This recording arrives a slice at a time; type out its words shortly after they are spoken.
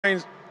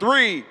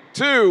3,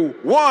 2,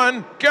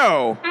 1,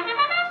 go.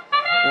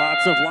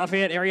 Lots of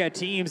Lafayette area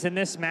teams in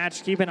this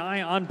match. Keep an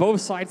eye on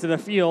both sides of the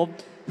field.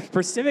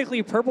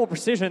 Specifically, Purple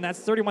Precision, that's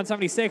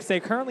 3176. They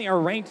currently are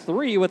ranked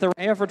 3 with an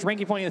average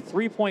ranking point of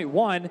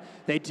 3.1.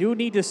 They do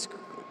need to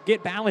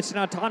get balanced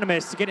and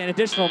autonomous to get an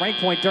additional rank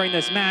point during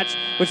this match,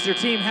 which their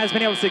team has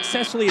been able to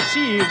successfully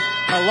achieve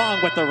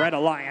along with the Red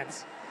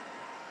Alliance.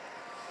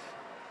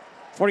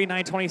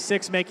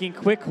 4926 making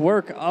quick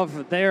work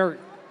of their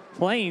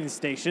playing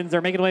stations.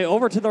 They're making their way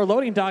over to their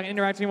loading dock,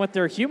 interacting with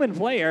their human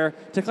player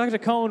to collect a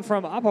cone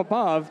from up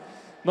above.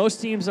 Most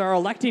teams are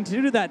electing to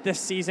do that this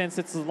season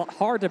since it's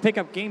hard to pick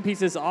up game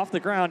pieces off the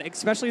ground,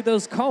 especially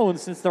those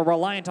cones since they're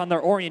reliant on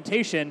their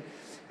orientation.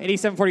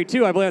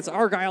 8742, I believe that's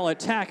Argyle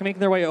Attack,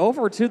 making their way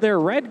over to their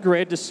red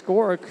grid to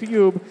score a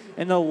cube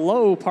in the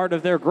low part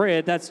of their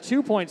grid. That's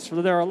 2 points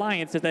for their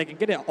alliance if they can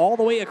get it all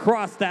the way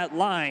across that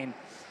line.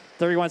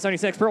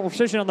 3176, Purple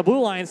Precision on the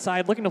blue line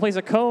side, looking to place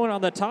a cone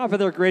on the top of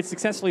their grid,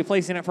 successfully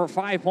placing it for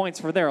 5 points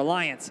for their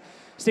alliance.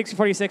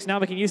 6046 now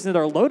making use of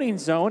their loading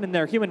zone and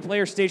their human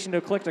player station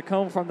to collect a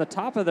cone from the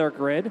top of their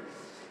grid.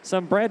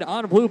 Some red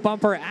on blue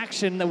bumper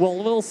action that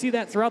we'll see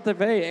that throughout the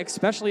day,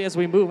 especially as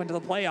we move into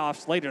the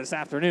playoffs later this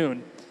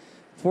afternoon.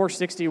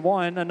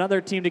 461, another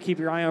team to keep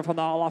your eye on from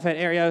the Lafayette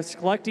area, is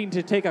collecting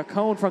to take a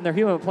cone from their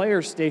human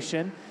player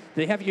station.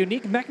 They have a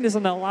unique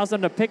mechanism that allows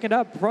them to pick it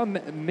up from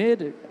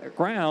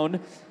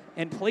mid-ground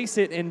and place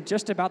it in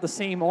just about the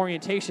same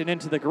orientation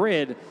into the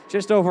grid.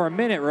 Just over a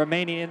minute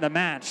remaining in the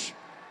match.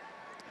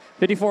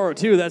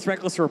 5402, that's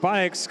Reckless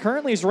Robotics,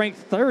 currently is ranked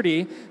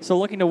 30, so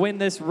looking to win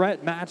this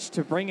red match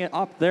to bring it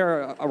up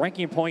their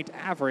ranking point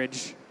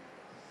average.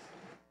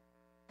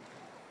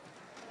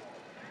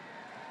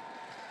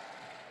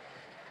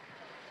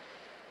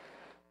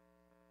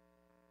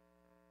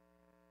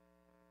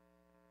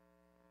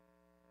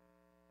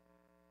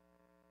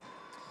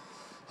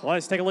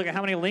 Let's take a look at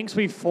how many links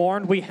we've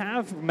formed. We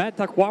have met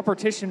the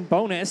cooperation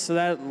bonus, so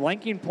that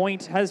ranking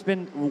point has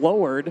been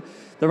lowered.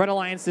 The Red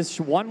Alliance is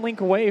 1 link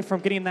away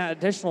from getting that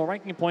additional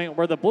ranking point,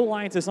 where the Blue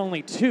Alliance is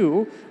only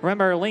 2.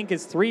 Remember, link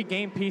is 3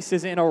 game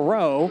pieces in a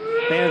row.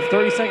 They have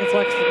 30 seconds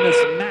left in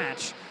this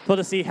match. So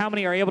to see how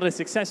many are able to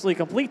successfully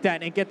complete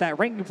that and get that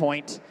ranking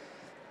point.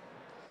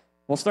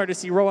 We'll start to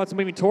see robots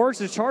moving towards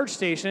the charge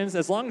stations.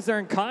 As long as they're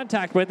in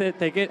contact with it,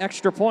 they get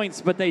extra points,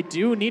 but they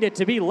do need it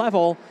to be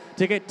level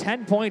to get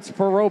 10 points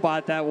per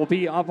robot. That will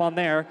be up on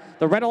there.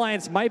 The Red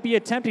Alliance might be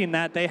attempting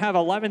that. They have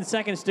 11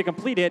 seconds to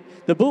complete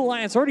it. The Blue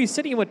Alliance already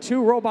sitting with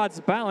 2 robots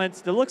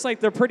balanced. It looks like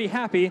they're pretty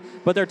happy,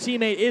 but their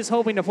teammate is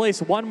hoping to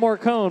place 1 more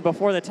cone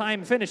before the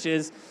time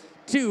finishes.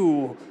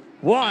 2,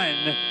 1,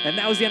 and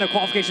that was the end of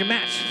qualification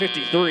match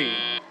 53.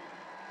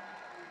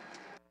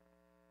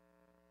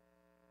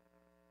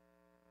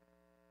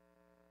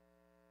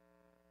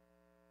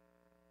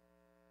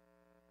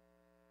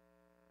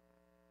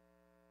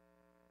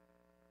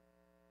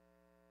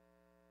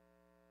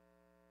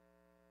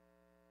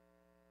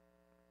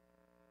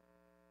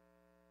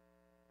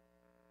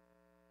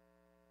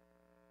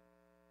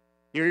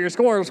 Here are your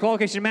scores,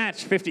 qualification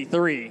match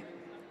 53.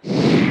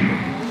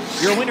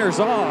 Your winners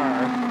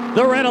are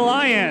the Red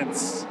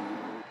Alliance.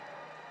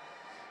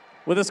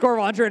 With a score of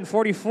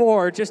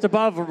 144, just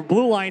above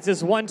Blue Alliance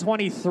is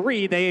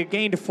 123. They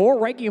gained 4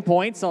 ranking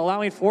points,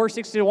 allowing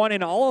 461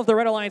 and all of the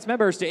Red Alliance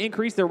members to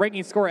increase their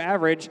ranking score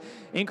average,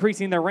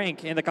 increasing their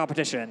rank in the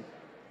competition.